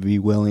woman would be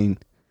willing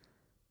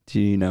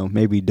to,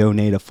 maybe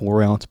donate a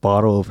 4-ounce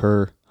bottle of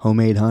her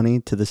homemade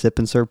honey to the Sip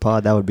and Serve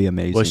pod, that would be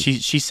amazing. Well,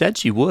 she said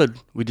she would.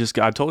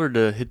 I told her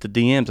to hit the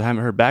DMs. I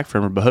haven't heard back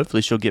from her, but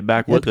hopefully she'll get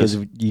back with us.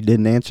 Because you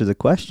didn't answer the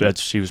question.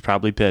 She was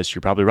probably pissed.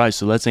 You're probably right.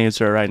 So let's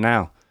answer it right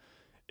now.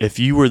 If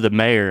you were the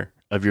mayor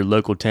of your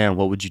local town,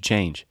 what would you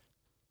change?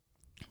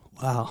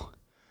 Wow.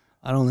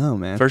 I don't know,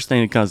 man. First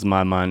thing that comes to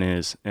my mind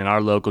is, in our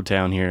local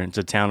town here, it's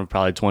a town of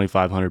probably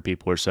 2,500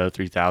 people or so,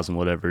 3,000,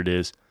 whatever it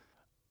is.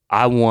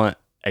 I want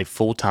a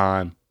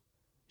full-time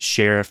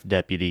sheriff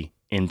deputy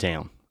in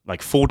town,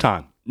 like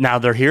full-time. Now,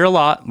 they're here a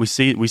lot. We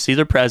see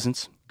their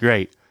presence.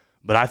 Great.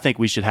 But I think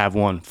we should have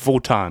one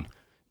full-time.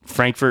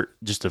 Frankfort,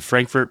 just a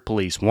Frankfort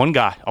police. One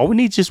guy. All we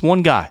need is just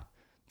one guy.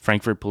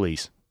 Frankfort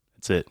police.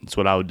 That's it. That's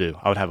what I would do.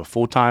 I would have a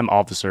full-time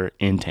officer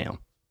in town.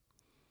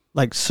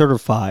 Like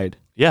certified.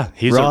 Yeah,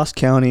 Ross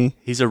County.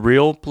 He's a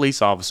real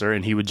police officer,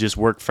 and he would just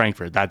work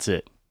Frankfort. That's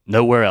it.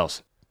 Nowhere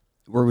else.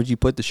 Where would you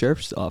put the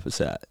sheriff's office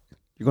at?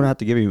 You're going to have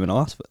to give him an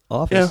office.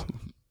 Yeah,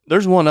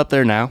 there's one up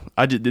there now.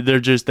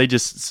 They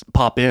just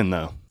pop in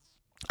though.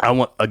 I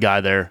want a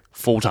guy there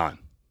full time.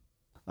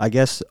 I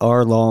guess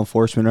our law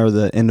enforcement are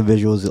the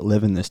individuals that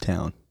live in this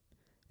town.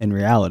 In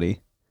reality,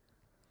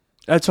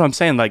 that's what I'm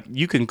saying. Like,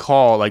 you can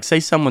call. Like, say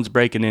someone's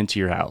breaking into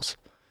your house,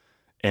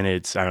 and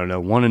it's 1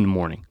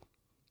 a.m,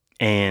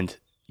 and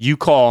you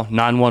call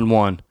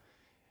 911,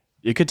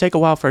 it could take a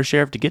while for a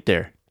sheriff to get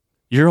there.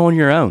 You're on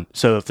your own.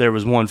 So if there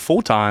was one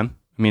full-time,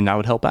 that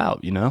would help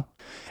out,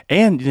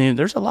 And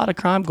there's a lot of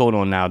crime going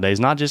on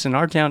nowadays, not just in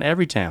our town,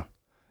 every town.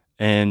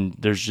 And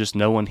there's just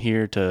no one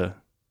here to,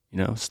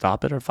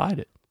 stop it or fight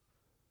it.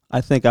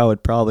 I think I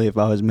would probably, if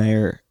I was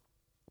mayor,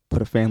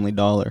 put a Family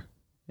Dollar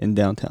in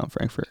downtown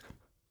Frankfort.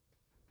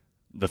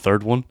 The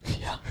third one?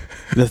 Yeah,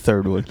 the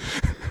third one.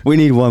 We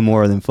need one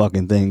more of them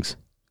fucking things.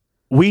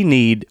 We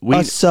need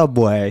a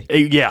Subway.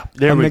 Yeah,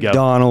 there we go. A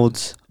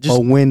McDonald's, a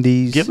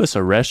Wendy's. Give us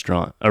a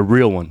restaurant, a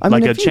real one,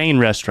 like a chain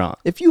restaurant.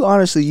 If you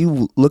honestly,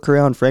 you look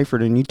around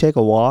Frankfort and you take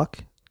a walk,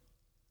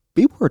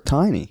 people are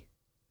tiny.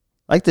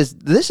 Like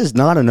this is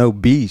not an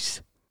obese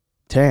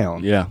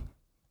town. Yeah.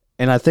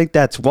 And I think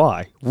that's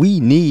why. We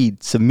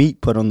need some meat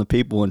put on the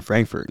people in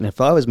Frankfort. And if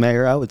I was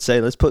mayor, I would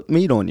say, let's put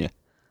meat on you.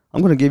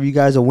 I'm going to give you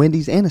guys a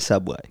Wendy's and a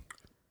Subway.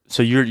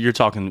 So you're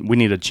talking, we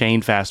need a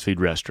chain fast food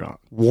restaurant.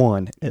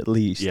 One, at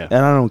least. Yeah.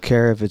 And I don't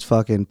care if it's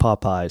fucking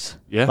Popeyes.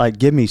 Yeah. Like,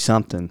 give me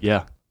something.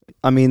 Yeah.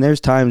 There's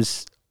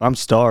times I'm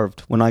starved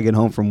when I get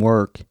home from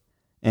work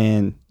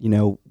and,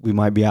 we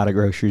might be out of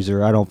groceries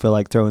or I don't feel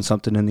like throwing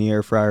something in the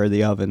air fryer or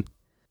the oven.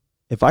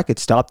 If I could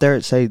stop there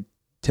at, say,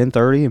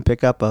 10:30 and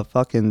pick up a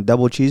fucking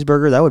double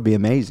cheeseburger, that would be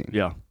amazing.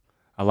 Yeah.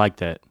 I like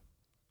that.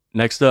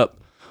 Next up,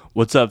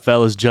 what's up,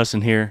 fellas?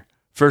 Justin here.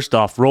 First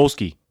off,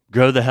 Rolski,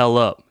 grow the hell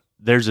up.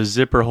 There's a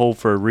zipper hole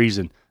for a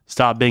reason.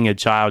 Stop being a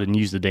child and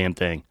use the damn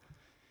thing.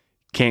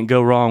 Can't go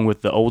wrong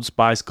with the Old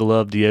Spice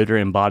glove,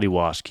 deodorant, and body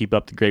wash. Keep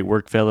up the great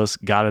work, fellas.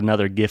 Got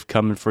another gift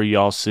coming for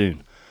y'all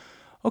soon.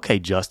 Okay,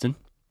 Justin,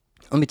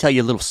 let me tell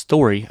you a little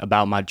story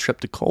about my trip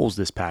to Kohl's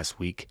this past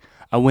week.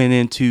 I went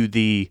into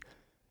the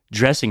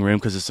dressing room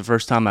because it's the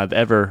first time I've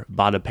ever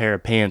bought a pair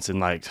of pants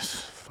and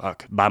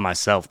by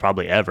myself,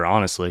 probably ever,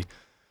 honestly.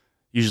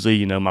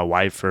 Usually, my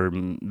wife or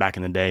back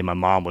in the day, my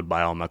mom would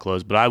buy all my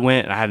clothes. But I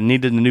went, I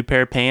needed a new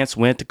pair of pants,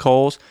 went to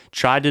Kohl's,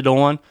 tried it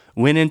on,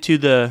 went into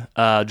the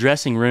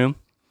dressing room.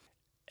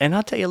 And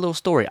I'll tell you a little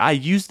story. I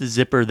used the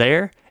zipper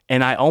there,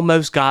 and I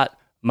almost got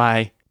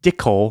my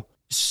dick hole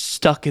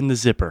stuck in the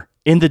zipper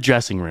in the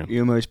dressing room.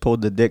 You almost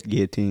pulled the dick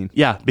guillotine.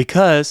 Yeah,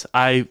 because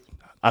I've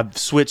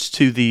switched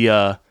to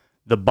the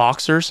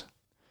boxers.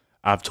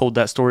 I've told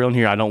that story on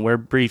here. I don't wear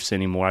briefs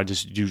anymore. I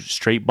just do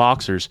straight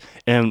boxers.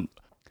 And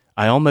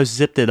I almost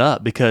zipped it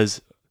up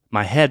because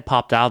my head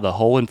popped out of the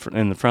hole in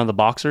the front of the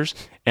boxers,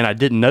 and I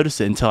didn't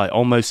notice it until I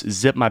almost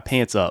zipped my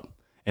pants up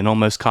and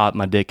almost caught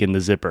my dick in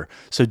the zipper.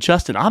 So,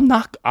 Justin, I'm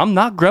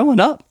not growing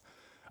up.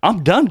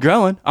 I'm done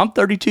growing. I'm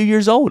 32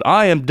 years old.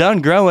 I am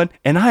done growing,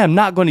 and I am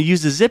not going to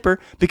use the zipper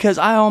because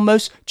I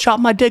almost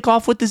chopped my dick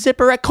off with the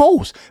zipper at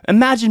Kohl's.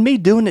 Imagine me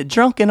doing it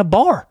drunk in a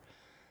bar.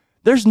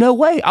 There's no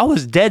way. I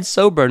was dead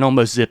sober and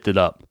almost zipped it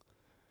up.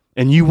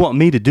 And you want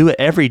me to do it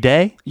every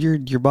day? Your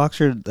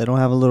boxer, they don't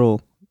have a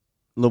little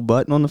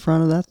button on the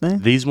front of that thing?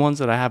 These ones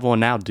that I have on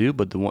now do,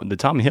 but the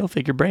Tommy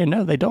Hilfiger brand,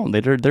 no, they don't.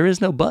 There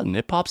is no button.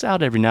 It pops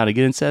out every now and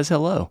again and says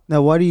hello.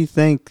 Now, why do you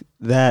think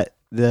that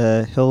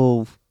the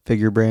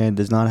Hilfiger brand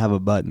does not have a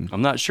button?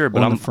 I'm not sure,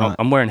 but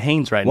I'm wearing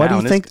Hanes right now.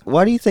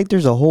 Why do you think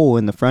there's a hole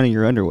in the front of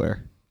your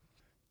underwear?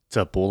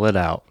 To pull it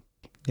out.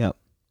 Yep.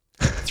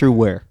 Through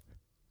where?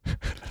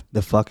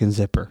 The fucking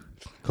zipper,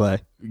 Clay.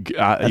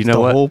 That's you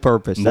know the whole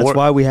purpose. That's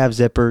why we have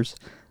zippers.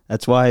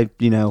 That's why,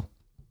 you're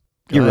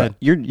right.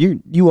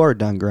 You are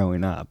done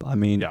growing up.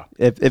 Yeah.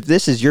 if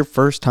this is your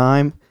first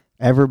time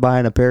ever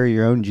buying a pair of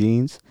your own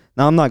jeans.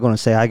 Now, I'm not going to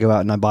say I go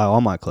out and I buy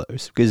all my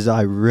clothes because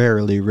I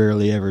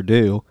rarely ever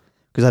do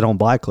because I don't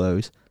buy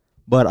clothes.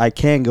 But I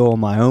can go on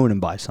my own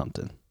and buy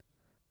something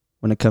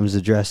when it comes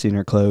to dressing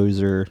or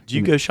clothes. Or do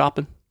you go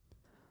shopping?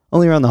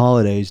 Only around the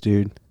holidays,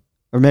 dude.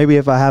 Or maybe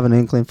if I have an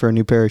inkling for a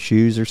new pair of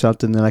shoes or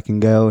something, then I can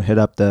go hit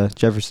up the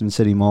Jefferson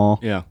City Mall.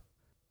 Yeah.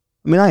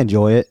 I mean, I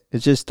enjoy it.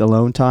 It's just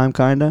alone time,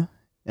 kind of.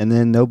 And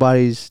then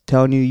nobody's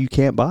telling you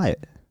can't buy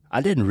it.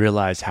 I didn't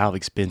realize how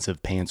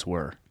expensive pants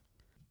were.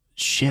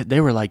 Shit, they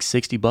were like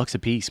 $60 a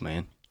piece,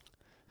 man.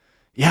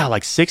 Yeah,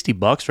 like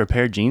 $60 for a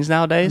pair of jeans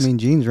nowadays. I mean,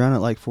 jeans run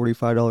at like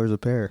 $45 a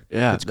pair.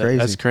 Yeah, it's crazy.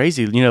 That's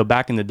crazy. You know,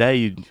 back in the day,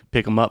 you'd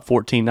pick them up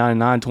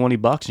 $14.99,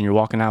 $20, and you're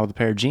walking out with a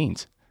pair of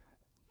jeans.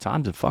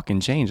 Times have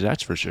fucking changed,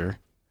 that's for sure.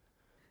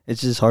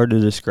 It's just hard to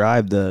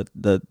describe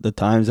the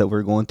times that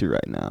we're going through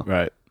right now.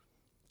 Right.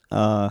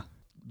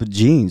 But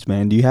jeans,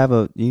 man, do you have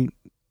a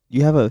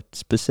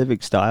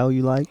specific style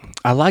you like?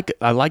 I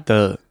don't like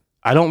the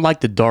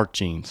dark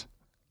jeans.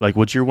 Like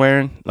what you're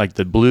wearing, like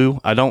the blue.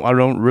 I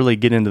don't really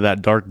get into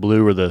that dark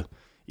blue or the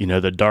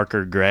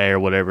darker gray or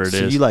whatever it is.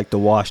 So you like the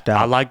washed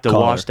out? I like the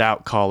washed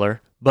out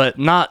color, but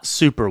not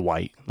super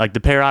white. Like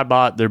the pair I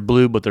bought, they're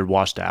blue, but they're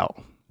washed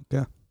out.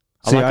 Yeah.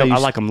 I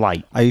like them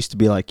light. I used to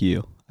be like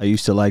you. I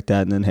used to like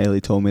that, and then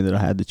Haley told me that I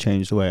had to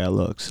change the way I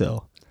look,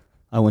 so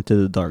I went to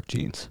the dark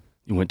jeans.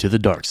 You went to the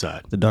dark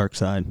side. The dark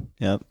side,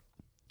 yep.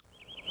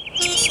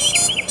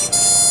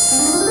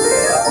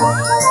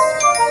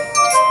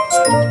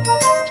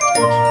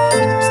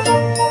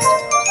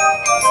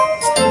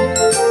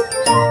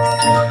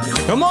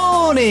 Come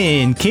on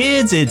in,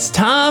 kids. It's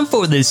time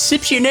for the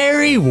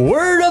Siptionary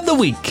Word of the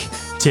Week.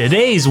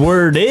 Today's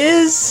word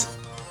is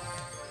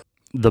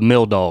the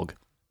mill dog.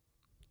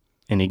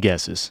 Any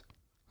guesses?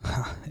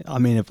 I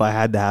mean, if I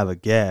had to have a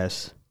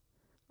guess,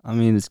 I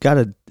mean, it's got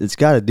to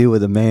do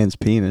with a man's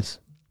penis.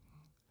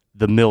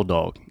 The mill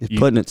dog. He's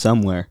putting it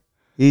somewhere.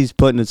 He's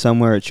putting it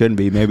somewhere it shouldn't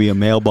be. Maybe a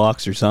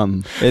mailbox or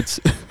something. It's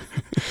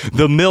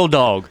the mill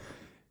dog.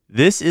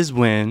 This is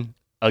when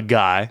a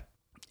guy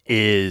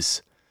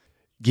is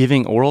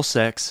giving oral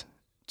sex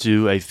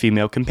to a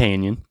female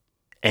companion,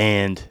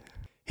 and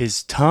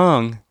his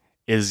tongue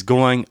is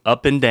going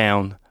up and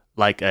down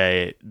like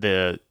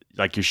you're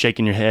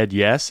shaking your head.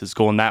 Yes, it's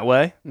going that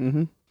way.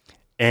 Mm-hmm.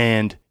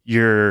 And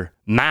your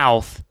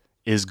mouth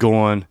is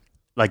going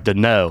like the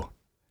no.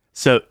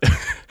 So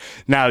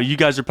now you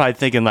guys are probably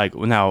thinking like,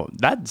 well, now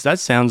that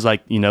sounds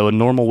like, a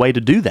normal way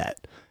to do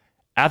that.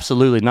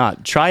 Absolutely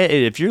not. Try it.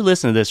 If you're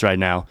listening to this right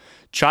now,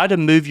 try to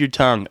move your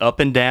tongue up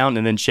and down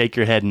and then shake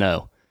your head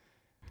no.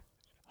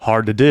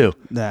 Hard to do.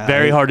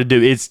 Very hard to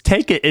do.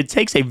 It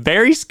takes a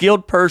very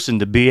skilled person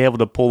to be able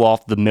to pull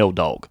off the mill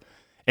dog.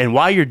 And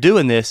while you're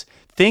doing this,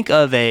 think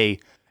of a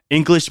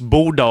English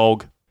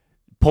bulldog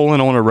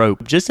pulling on a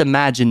rope. Just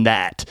imagine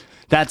that.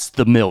 That's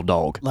the mill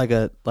dog.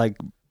 Like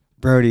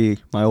Brody,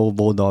 my old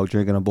bulldog,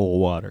 drinking a bowl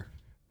of water,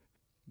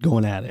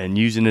 going at it and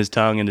using his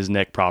tongue and his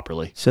neck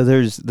properly. So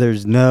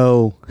there's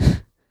no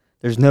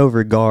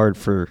regard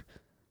for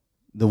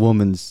the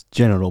woman's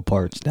genital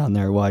parts down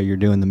there while you're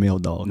doing the mill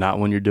dog. Not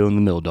when you're doing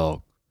the mill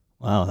dog.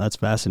 Wow, that's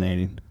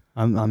fascinating.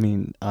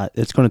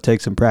 It's going to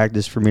take some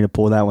practice for me to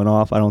pull that one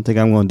off. I don't think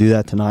I'm going to do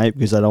that tonight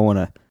because I don't want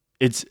to.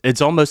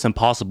 It's almost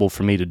impossible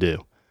for me to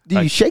do.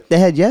 Do you shake the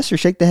head yes or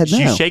shake the head no?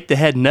 You shake the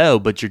head no,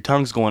 but your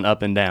tongue's going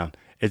up and down.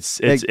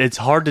 It's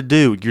hard to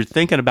do. You're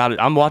thinking about it.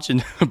 I'm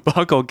watching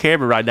Buck on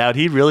camera right now, and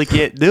he really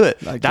can't do it.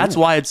 That's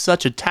why it's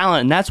such a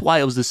talent, and that's why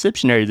it was the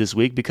Siptionary this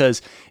week,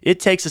 because it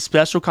takes a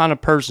special kind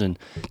of person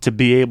to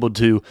be able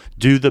to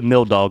do the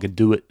mill dog and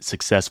do it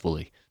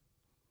successfully.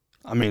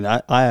 I mean,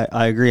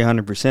 I agree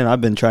 100%.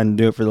 I've been trying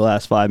to do it for the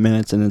last 5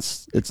 minutes, and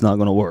it's not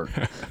going to work.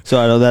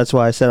 So I know that's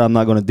why I said I'm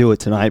not going to do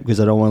it tonight, because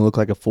I don't want to look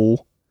like a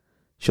fool.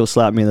 She'll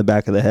slap me in the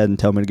back of the head and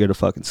tell me to go to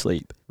fucking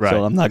sleep. Right.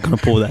 So I'm not going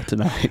to pull that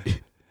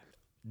tonight.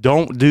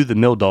 Don't do the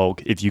mill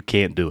dog if you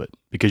can't do it,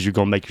 because you're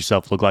going to make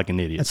yourself look like an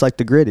idiot. It's like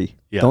the gritty.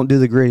 Yeah. Don't do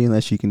the gritty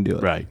unless you can do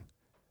it. Right.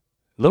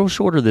 A little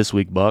shorter this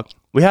week, Buck.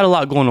 We had a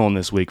lot going on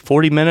this week.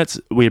 40 minutes.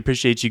 We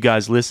appreciate you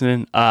guys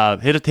listening.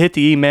 Hit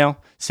the email,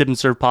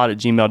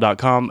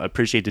 sipandservepod@gmail.com.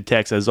 Appreciate the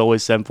text, as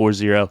always,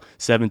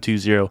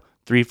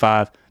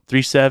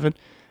 740-720-3537.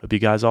 Hope you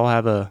guys all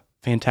have a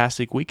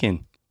fantastic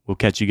weekend. We'll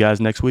catch you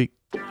guys next week.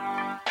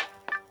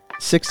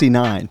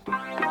 69.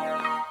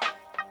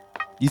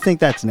 You think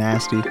that's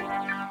nasty?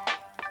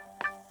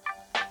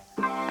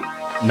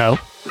 No.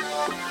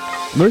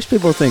 Most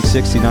people think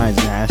 69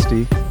 is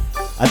nasty.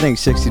 I think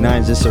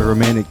 69 is just a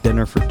romantic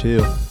dinner for two.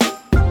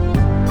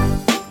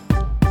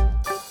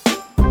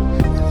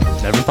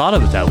 Never thought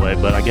of it that way,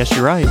 but I guess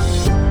you're right.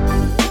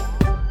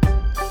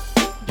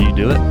 Do you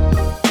do it?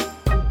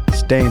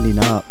 Standing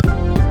up.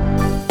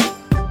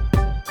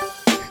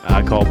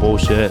 I call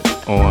bullshit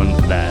on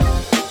that.